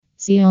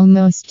SEO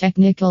most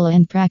technical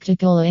and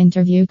practical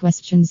interview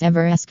questions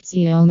ever asked.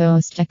 SEO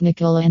most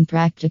technical and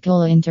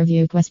practical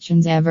interview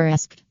questions ever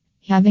asked.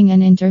 Having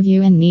an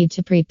interview and need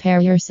to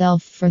prepare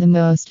yourself for the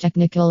most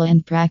technical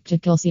and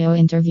practical SEO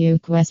interview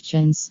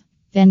questions.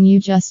 Then you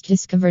just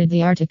discovered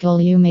the article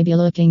you may be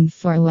looking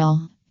for.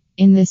 Well,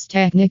 in this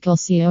technical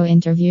SEO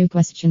interview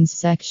questions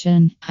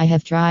section, I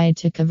have tried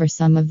to cover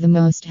some of the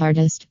most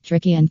hardest,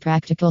 tricky and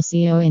practical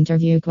SEO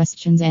interview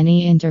questions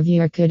any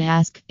interviewer could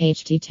ask.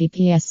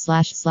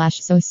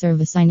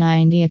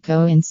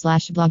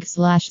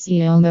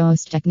 https://soservice9indiacoin/blog/SEO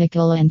most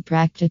technical and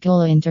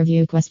practical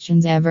interview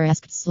questions ever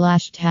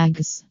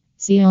asked/tags.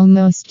 SEO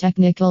most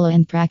technical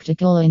and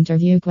practical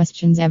interview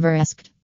questions ever asked.